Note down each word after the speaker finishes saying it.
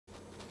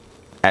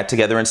at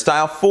Together in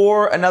Style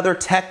for another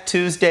Tech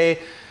Tuesday.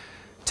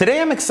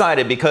 Today I'm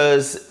excited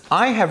because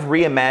I have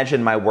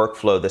reimagined my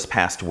workflow this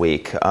past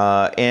week.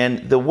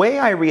 And the way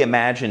I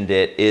reimagined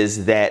it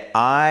is that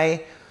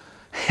I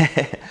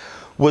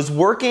was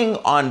working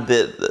on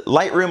the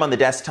Lightroom on the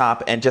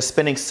desktop and just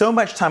spending so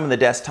much time on the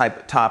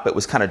desktop, it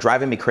was kind of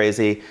driving me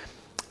crazy.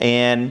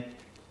 And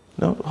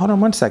no, hold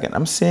on one second.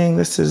 I'm seeing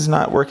this is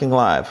not working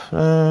live.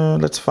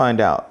 Let's find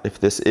out if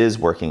this is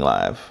working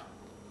live.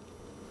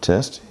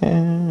 Test.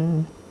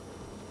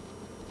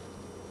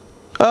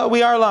 Oh,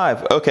 we are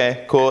live.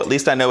 Okay, cool. At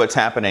least I know what's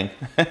happening.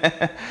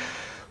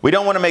 We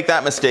don't want to make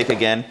that mistake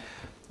again.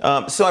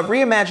 So I've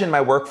reimagined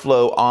my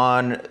workflow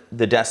on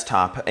the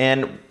desktop.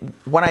 And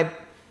when I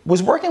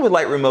was working with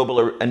Lightroom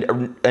Mobile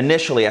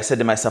initially, I said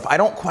to myself, I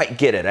don't quite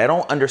get it. I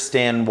don't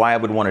understand why I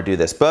would want to do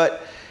this.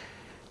 But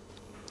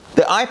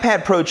the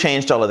iPad Pro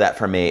changed all of that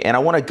for me. And I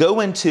want to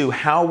go into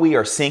how we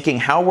are syncing,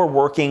 how we're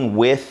working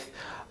with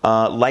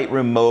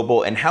Lightroom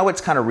Mobile, and how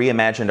it's kind of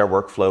reimagined our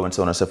workflow and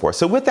so on and so forth.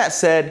 So with that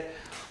said,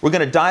 we're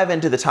going to dive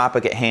into the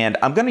topic at hand.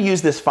 I'm going to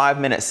use this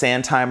 5-minute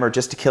sand timer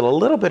just to kill a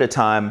little bit of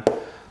time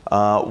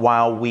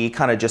while we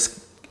kind of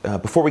just,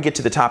 before we get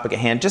to the topic at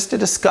hand, just to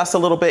discuss a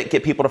little bit,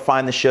 get people to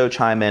find the show,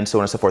 chime in, so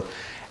on and so forth.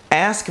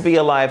 Ask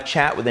via live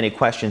chat with any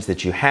questions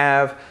that you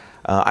have.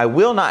 I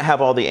will not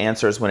have all the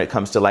answers when it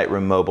comes to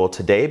Lightroom Mobile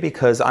today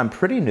because I'm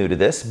pretty new to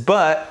this,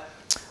 but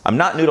I'm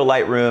not new to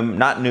Lightroom,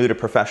 not new to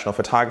professional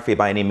photography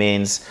by any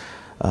means.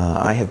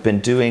 I have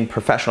been doing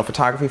professional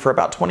photography for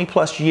about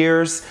 20+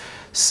 years,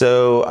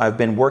 so I've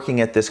been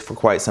working at this for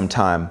quite some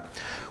time.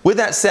 With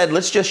that said,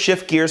 let's just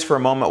shift gears for a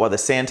moment while the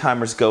sand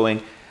timer's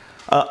going.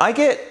 I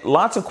get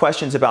lots of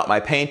questions about my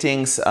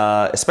paintings,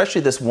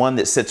 especially this one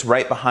that sits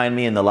right behind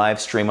me in the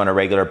live stream on a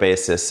regular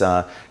basis.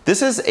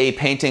 This is a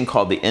painting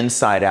called The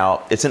Inside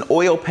Out. It's an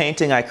oil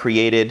painting I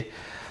created.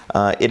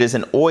 It is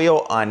an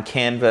oil on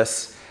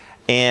canvas,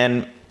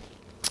 and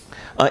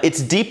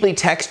it's deeply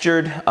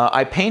textured.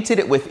 I painted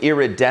it with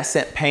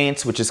iridescent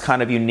paints, which is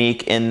kind of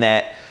unique in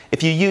that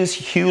if you use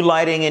hue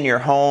lighting in your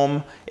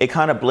home, it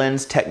kind of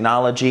blends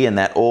technology and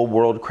that old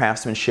world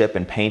craftsmanship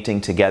and painting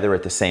together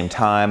at the same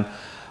time.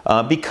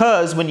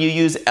 Because when you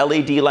use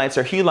LED lights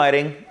or hue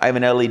lighting, I have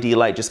an LED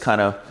light just kind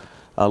of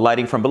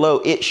lighting from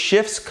below, it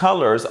shifts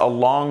colors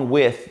along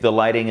with the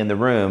lighting in the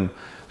room,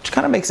 which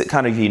kind of makes it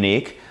kind of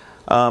unique.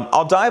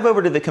 I'll dive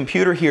over to the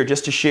computer here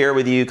just to share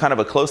with you kind of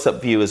a close-up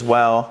view as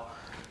well.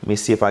 Let me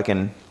see if I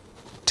can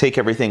take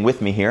everything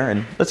with me here,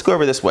 and let's go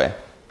over this way.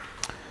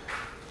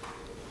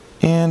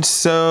 And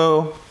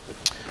so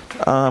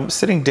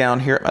sitting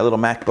down here at my little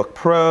MacBook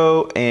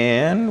Pro,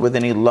 and with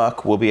any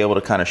luck, we'll be able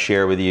to kind of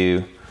share with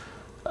you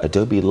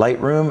Adobe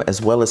Lightroom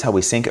as well as how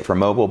we sync it for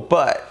mobile.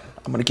 But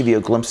I'm going to give you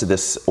a glimpse of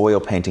this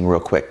oil painting real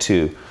quick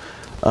too.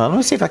 Let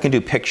me see if I can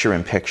do picture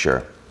in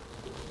picture.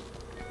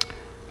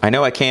 I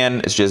know I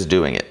can, it's just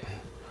doing it.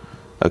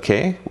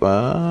 Okay,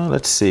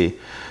 let's see.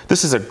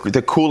 This is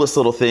the coolest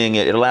little thing.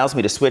 It allows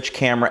me to switch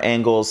camera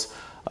angles.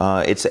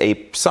 It's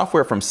a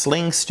software from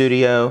Sling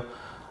Studio,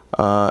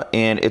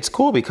 and it's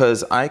cool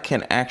because I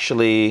can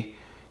actually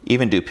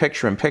even do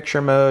picture in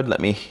picture mode.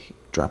 Let me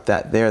drop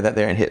that there,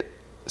 and hit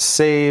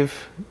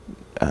save.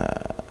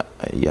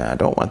 Yeah, I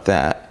don't want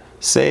that.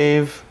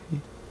 Save.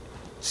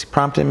 It's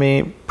prompting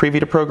me. Preview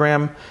to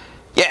program.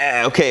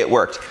 Yeah, okay, it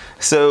worked.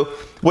 So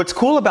what's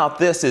cool about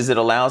this is it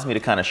allows me to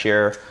kind of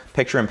share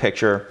picture in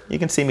picture. You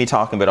can see me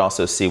talking, but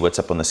also see what's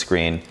up on the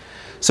screen.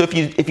 So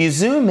if you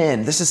zoom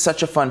in, this is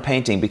such a fun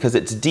painting because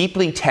it's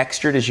deeply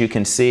textured, as you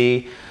can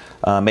see,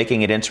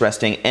 making it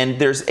interesting. And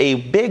there's a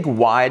big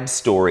wide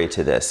story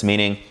to this,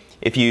 meaning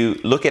if you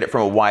look at it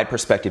from a wide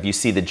perspective, you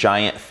see the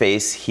giant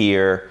face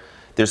here.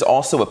 There's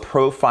also a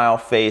profile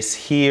face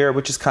here,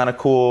 which is kind of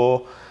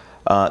cool.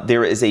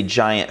 There is a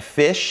giant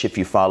fish if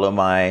you follow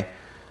my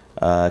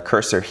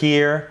cursor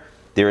here.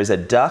 There is a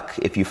duck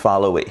if you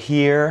follow it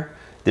here.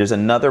 There's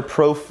another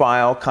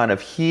profile kind of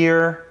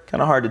here,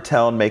 kind of hard to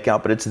tell and make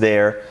out, but it's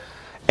there.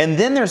 And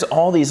then there's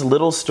all these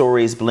little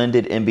stories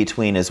blended in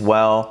between as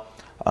well.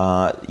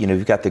 You know,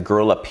 you've got the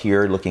girl up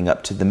here looking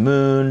up to the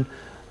moon.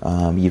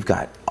 You've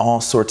got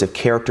all sorts of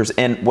characters.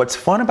 And what's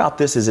fun about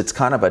this is it's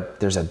kind of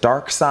there's a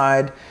dark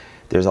side,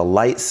 there's a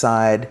light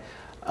side,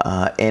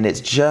 and it's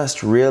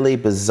just really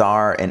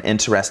bizarre and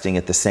interesting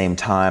at the same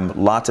time.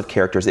 Lots of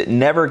characters. It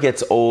never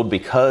gets old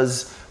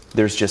because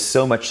there's just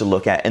so much to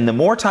look at. And the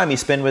more time you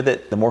spend with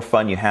it, the more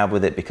fun you have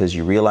with it because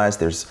you realize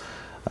there's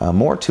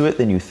more to it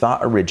than you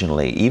thought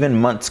originally.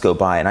 Even months go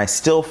by and I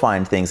still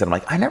find things that I'm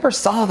like, I never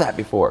saw that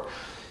before.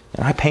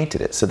 And I painted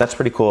it, so that's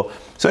pretty cool.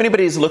 So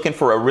anybody who's looking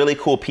for a really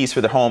cool piece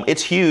for their home,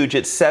 it's huge.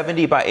 It's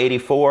 70 by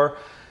 84,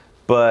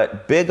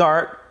 but big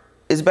art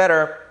is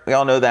better. We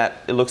all know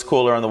that. It looks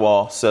cooler on the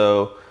wall,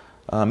 so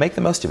make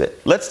the most of it.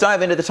 Let's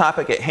dive into the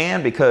topic at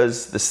hand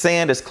because the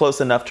sand is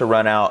close enough to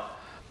run out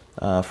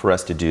for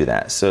us to do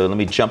that. So let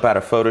me jump out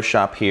of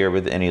Photoshop here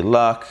with any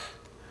luck.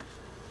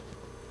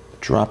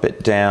 Drop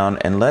it down,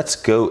 and let's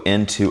go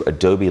into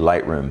Adobe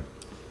Lightroom.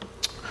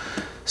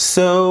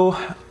 So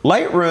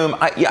Lightroom,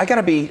 I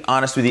gotta be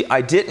honest with you,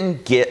 I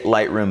didn't get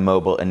Lightroom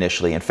Mobile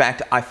initially. In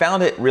fact, I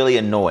found it really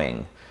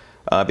annoying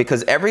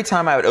because every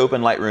time I would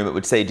open Lightroom, it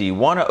would say, do you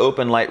wanna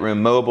open Lightroom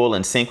Mobile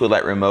and sync with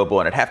Lightroom Mobile?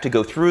 And I'd have to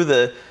go through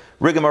the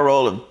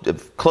rigmarole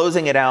of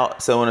closing it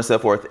out, so on and so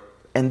forth.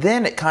 And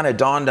then it kind of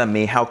dawned on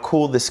me how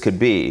cool this could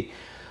be.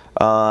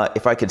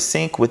 If I could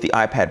sync with the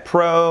iPad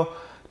Pro,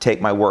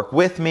 take my work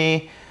with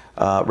me,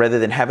 rather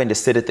than having to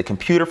sit at the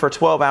computer for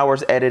 12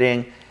 hours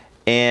editing.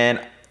 And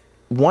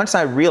once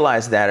I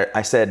realized that,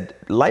 I said,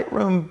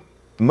 Lightroom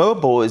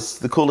Mobile is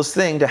the coolest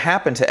thing to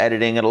happen to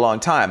editing in a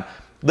long time.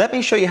 Let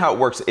me show you how it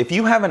works. If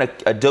you have an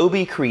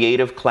Adobe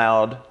Creative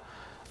Cloud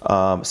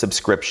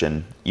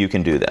subscription, you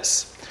can do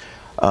this.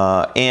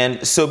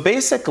 And so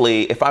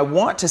basically, if I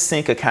want to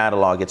sync a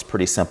catalog, it's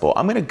pretty simple.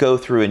 I'm gonna go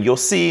through and you'll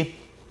see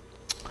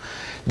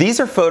these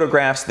are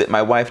photographs that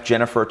my wife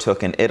Jennifer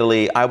took in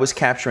Italy. I was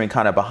capturing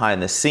kind of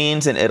behind the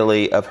scenes in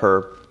Italy of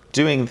her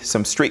doing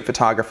some street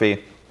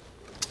photography.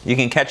 You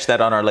can catch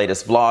that on our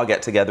latest vlog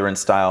at Together in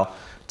Style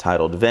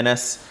titled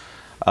Venice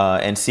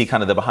and see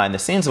kind of the behind the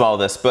scenes of all of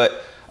this.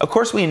 But of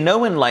course we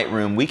know in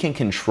Lightroom we can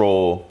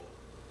control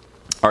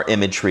our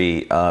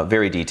imagery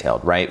very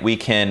detailed, right? We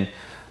can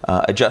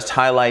adjust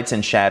highlights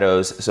and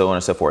shadows, so on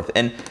and so forth.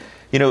 And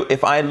you know,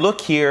 if I look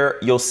here,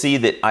 you'll see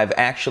that I've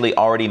actually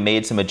already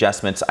made some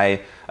adjustments.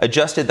 I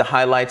adjusted the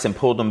highlights and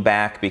pulled them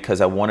back because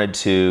I wanted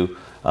to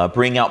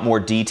bring out more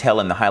detail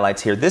in the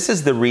highlights here. This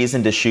is the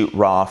reason to shoot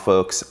RAW,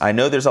 folks. I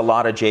know there's a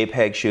lot of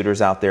JPEG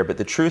shooters out there, but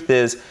the truth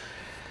is,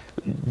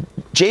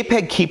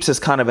 JPEG keeps us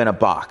kind of in a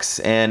box,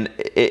 and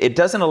it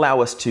doesn't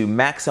allow us to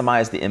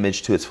maximize the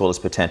image to its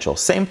fullest potential.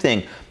 Same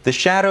thing, the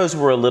shadows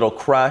were a little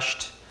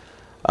crushed,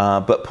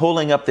 but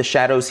pulling up the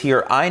shadows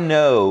here, I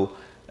know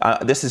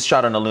this is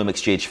shot on a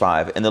Lumix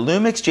GH5, and the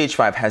Lumix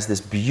GH5 has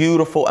this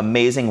beautiful,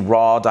 amazing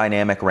raw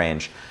dynamic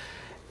range.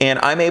 And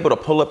I'm able to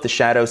pull up the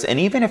shadows, and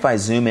even if I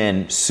zoom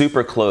in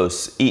super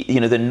close, you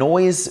know, the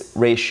noise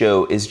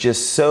ratio is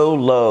just so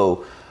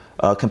low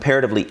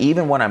comparatively,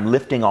 even when I'm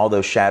lifting all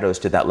those shadows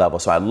to that level.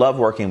 So I love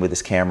working with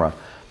this camera.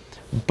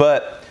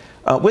 But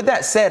with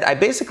that said, I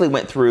basically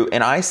went through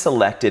and I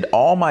selected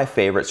all my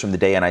favorites from the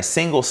day and I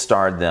single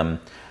starred them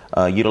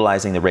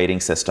utilizing the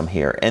rating system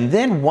here. And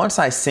then once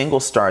I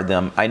single starred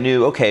them, I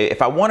knew, okay,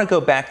 if I want to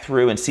go back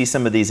through and see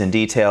some of these in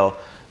detail,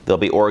 they'll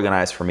be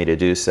organized for me to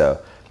do so.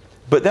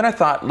 But then I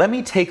thought, let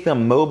me take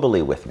them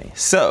mobily with me.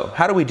 So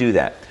how do we do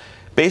that?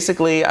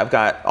 Basically, I've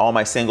got all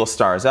my single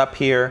stars up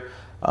here.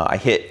 I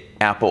hit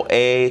Apple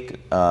A,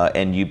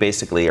 and you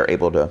basically are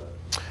able to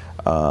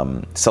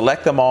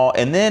select them all.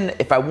 And then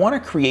if I want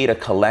to create a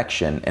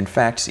collection, in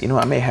fact, you know,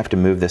 I may have to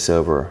move this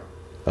over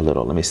a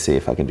little. Let me see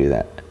if I can do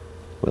that.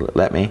 Will it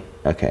let me?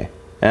 Okay.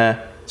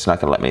 It's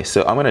not gonna let me.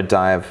 So I'm gonna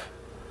dive,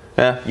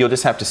 you'll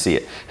just have to see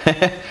it.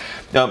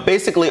 Now,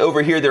 basically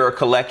over here there are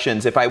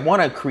collections. If I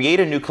wanna create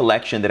a new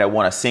collection that I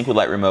wanna sync with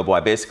Lightroom Mobile, I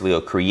basically go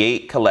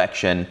create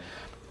collection.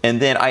 And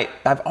then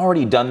I've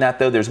already done that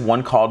though. There's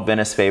one called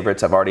Venice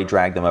Favorites. I've already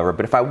dragged them over.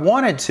 But if I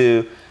wanted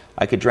to,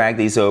 I could drag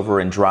these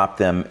over and drop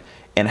them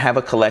and have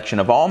a collection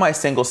of all my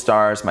single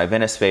stars, my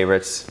Venice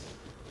Favorites.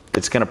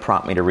 It's gonna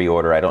prompt me to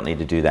reorder. I don't need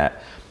to do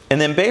that. And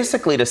then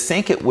basically to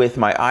sync it with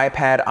my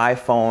iPad,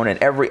 iPhone, and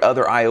every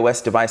other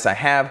iOS device I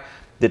have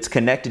that's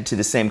connected to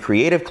the same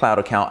Creative Cloud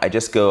account, I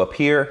just go up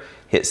here,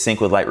 hit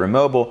Sync with Lightroom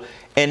Mobile,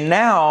 and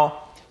now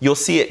you'll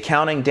see it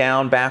counting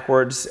down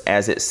backwards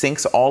as it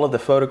syncs all of the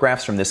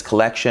photographs from this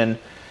collection,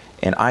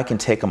 and I can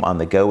take them on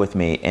the go with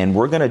me. And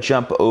we're gonna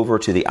jump over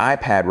to the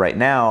iPad right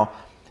now,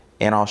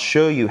 and I'll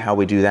show you how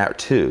we do that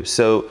too.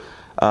 So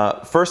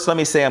first let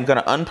me say I'm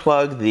gonna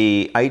unplug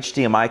the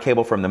HDMI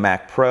cable from the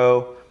Mac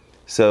Pro.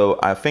 So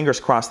fingers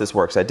crossed this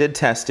works. I did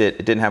test it,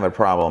 it didn't have a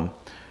problem,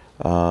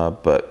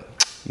 but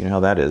you know how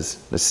that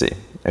is. Let's see.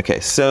 Okay,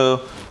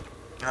 so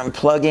I'm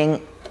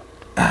plugging.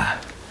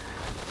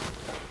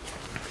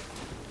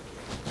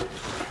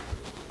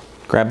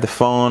 Grab the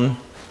phone.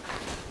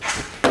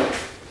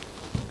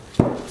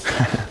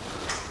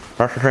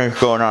 Lots of things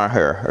going on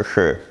here. Let's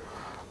see.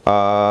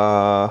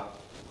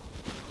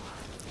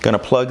 Gonna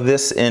plug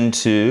this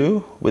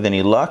into, with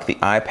any luck, the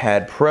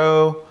iPad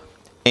Pro,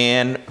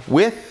 and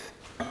with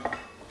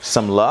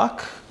some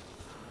luck,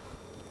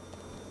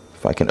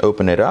 if I can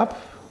open it up,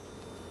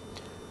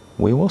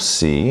 we will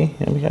see.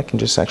 Maybe I can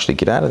just actually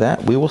get out of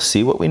that. We will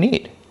see what we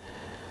need.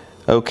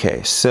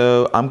 Okay,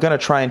 so I'm gonna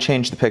try and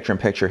change the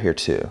picture-in-picture here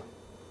too.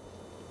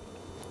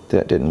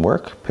 That didn't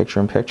work,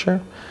 picture-in-picture.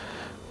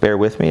 Bear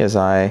with me as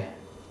I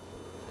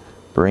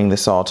bring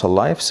this all to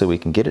life so we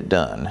can get it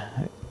done.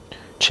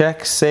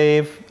 Check,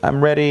 save,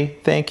 I'm ready,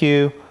 thank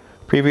you.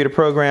 Preview to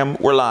program,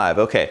 we're live,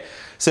 okay.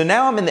 So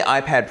now I'm in the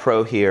iPad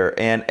Pro here,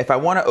 and if I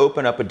want to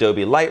open up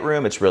Adobe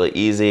Lightroom, it's really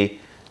easy.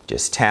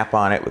 Just tap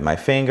on it with my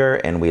finger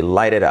and we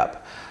light it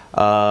up.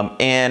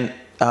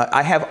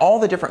 I have all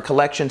the different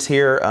collections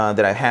here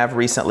that I have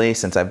recently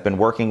since I've been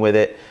working with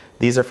it.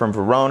 These are from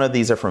Verona,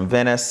 these are from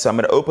Venice. So I'm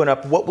going to open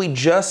up what we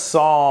just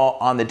saw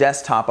on the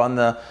desktop on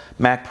the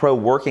Mac Pro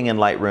working in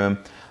Lightroom.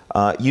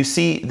 You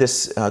see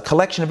this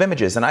collection of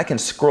images, and I can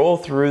scroll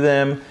through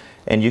them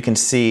and you can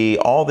see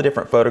all the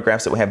different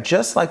photographs that we have,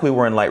 just like we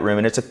were in Lightroom.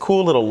 And it's a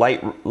cool little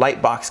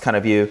light box kind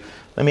of view.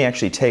 Let me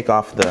actually take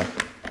off the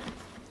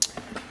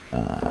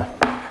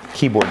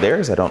keyboard there,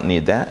 because I don't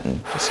need that,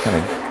 and just kind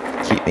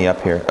of keep me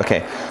up here.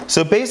 Okay,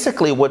 so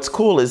basically what's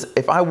cool is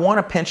if I want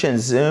to pinch and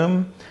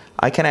zoom,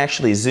 I can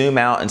actually zoom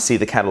out and see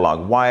the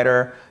catalog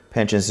wider,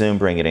 pinch and zoom,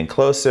 bring it in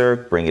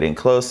closer, bring it in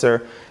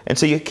closer. And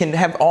so you can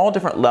have all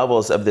different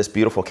levels of this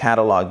beautiful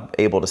catalog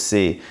able to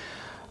see.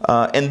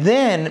 And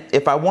then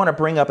if I want to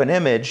bring up an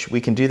image, we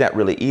can do that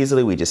really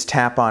easily. We just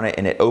tap on it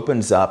and it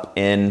opens up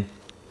in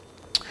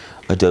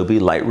Adobe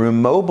Lightroom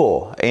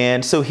Mobile.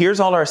 And so here's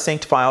all our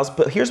synced files,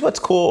 but here's what's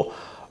cool.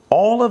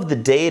 All of the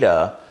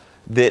data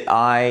that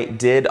I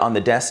did on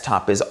the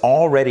desktop is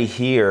already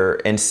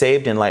here and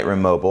saved in Lightroom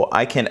Mobile.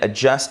 I can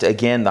adjust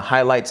again the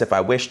highlights if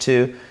I wish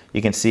to.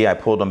 You can see I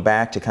pulled them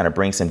back to kind of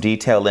bring some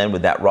detail in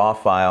with that raw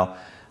file.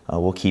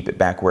 We'll keep it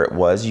back where it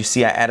was. You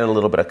see I added a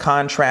little bit of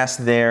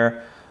contrast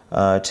there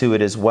to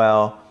it as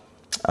well.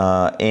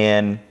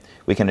 And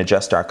we can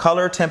adjust our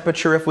color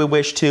temperature if we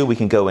wish to. We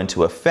can go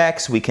into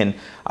effects.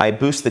 I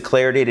boost the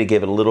clarity to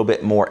give it a little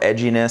bit more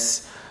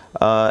edginess.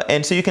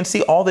 And so you can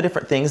see all the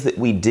different things that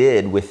we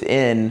did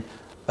within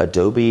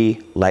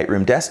Adobe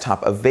Lightroom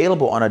Desktop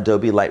available on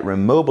Adobe Lightroom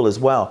Mobile as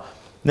well.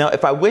 Now,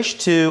 if I wish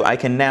to, I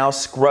can now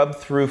scrub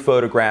through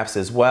photographs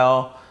as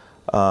well.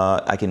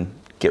 I can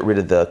get rid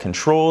of the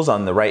controls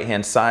on the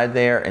right-hand side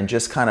there and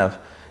just kind of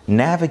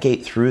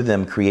navigate through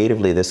them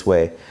creatively this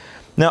way.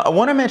 Now, I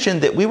want to mention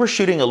that we were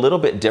shooting a little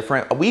bit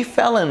different. We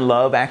fell in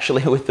love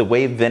actually with the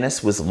way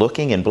Venice was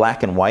looking in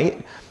black and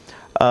white.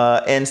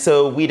 And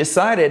so we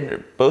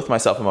decided, both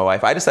myself and my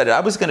wife, I decided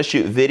I was going to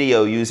shoot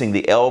video using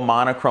the L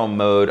monochrome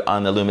mode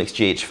on the Lumix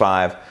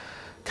GH5,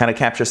 kind of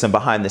capture some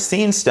behind the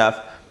scenes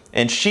stuff.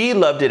 And she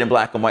loved it in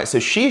black and white, so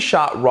she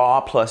shot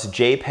RAW plus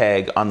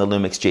JPEG on the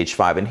Lumix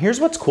GH5. And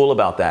here's what's cool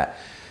about that.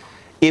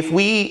 If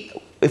we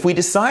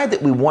decide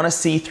that we want to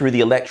see through the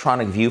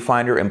electronic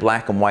viewfinder in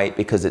black and white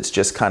because it's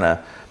just kind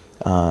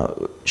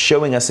of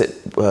showing us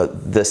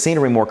the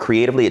scenery more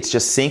creatively, it's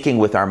just syncing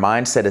with our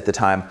mindset at the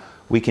time,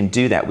 we can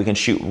do that. We can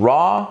shoot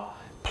RAW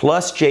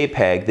plus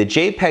JPEG. The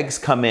JPEGs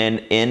come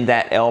in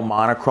that L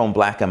monochrome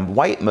black and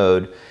white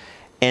mode,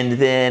 and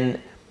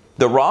then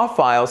the RAW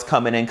files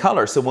come in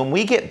color. So when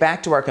we get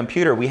back to our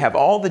computer, we have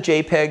all the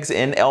JPEGs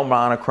in L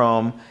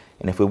monochrome,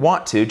 and if we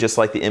want to, just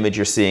like the image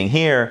you're seeing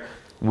here,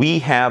 we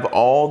have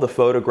all the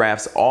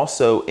photographs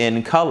also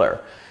in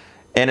color.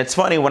 And it's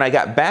funny, when I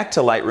got back to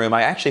Lightroom,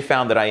 I actually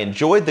found that I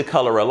enjoyed the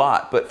color a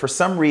lot, but for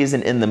some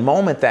reason in the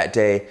moment that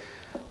day,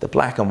 the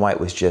black and white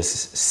was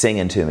just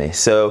singing to me.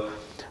 So,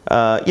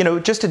 you know,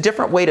 just a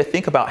different way to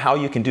think about how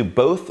you can do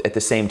both at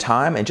the same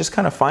time and just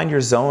kind of find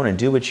your zone and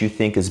do what you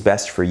think is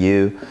best for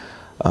you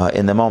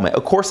in the moment.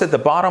 Of course, at the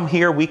bottom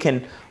here, we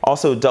can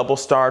also double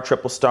star,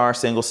 triple star,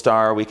 single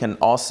star. We can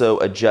also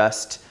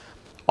adjust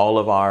all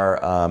of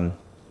our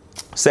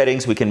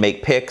settings. We can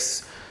make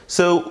picks.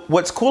 So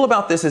what's cool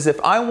about this is if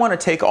I want to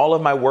take all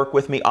of my work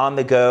with me on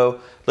the go,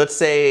 let's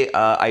say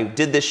I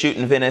did this shoot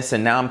in Venice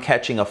and now I'm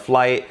catching a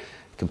flight,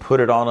 I can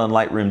put it all on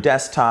Lightroom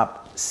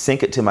Desktop,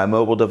 sync it to my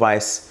mobile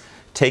device,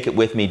 take it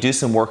with me, do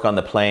some work on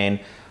the plane,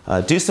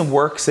 do some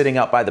work sitting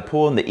out by the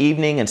pool in the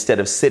evening instead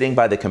of sitting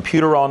by the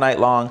computer all night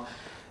long.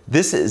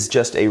 This is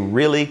just a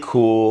really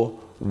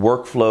cool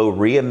workflow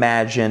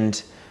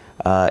reimagined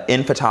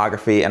in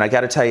photography. And I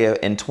got to tell you,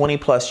 in 20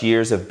 plus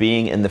years of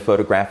being in the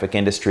photographic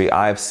industry,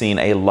 I've seen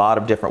a lot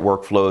of different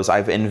workflows.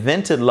 I've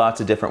invented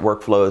lots of different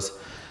workflows,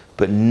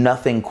 but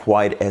nothing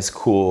quite as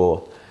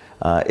cool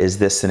as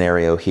this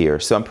scenario here.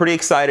 So I'm pretty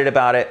excited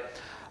about it.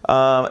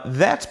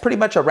 That's pretty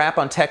much a wrap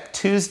on Tech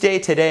Tuesday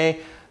today.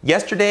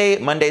 Yesterday,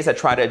 Mondays, I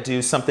try to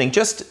do something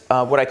just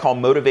what I call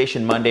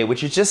Motivation Monday,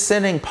 which is just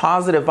sending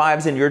positive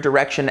vibes in your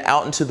direction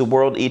out into the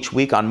world each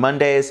week on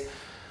Mondays.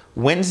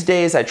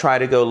 Wednesdays, I try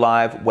to go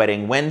live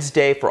Wedding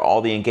Wednesday for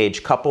all the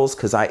engaged couples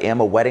because I am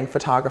a wedding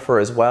photographer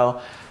as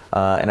well.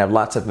 And I have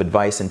lots of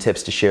advice and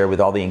tips to share with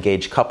all the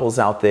engaged couples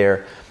out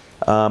there.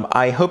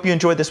 I hope you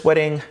enjoyed this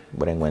Wedding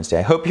Wednesday.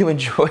 I hope you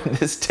enjoyed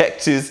this Tech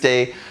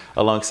Tuesday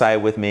alongside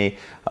with me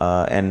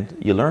and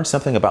you learned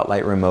something about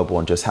Lightroom Mobile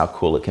and just how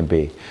cool it can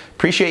be.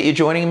 Appreciate you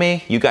joining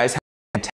me. You guys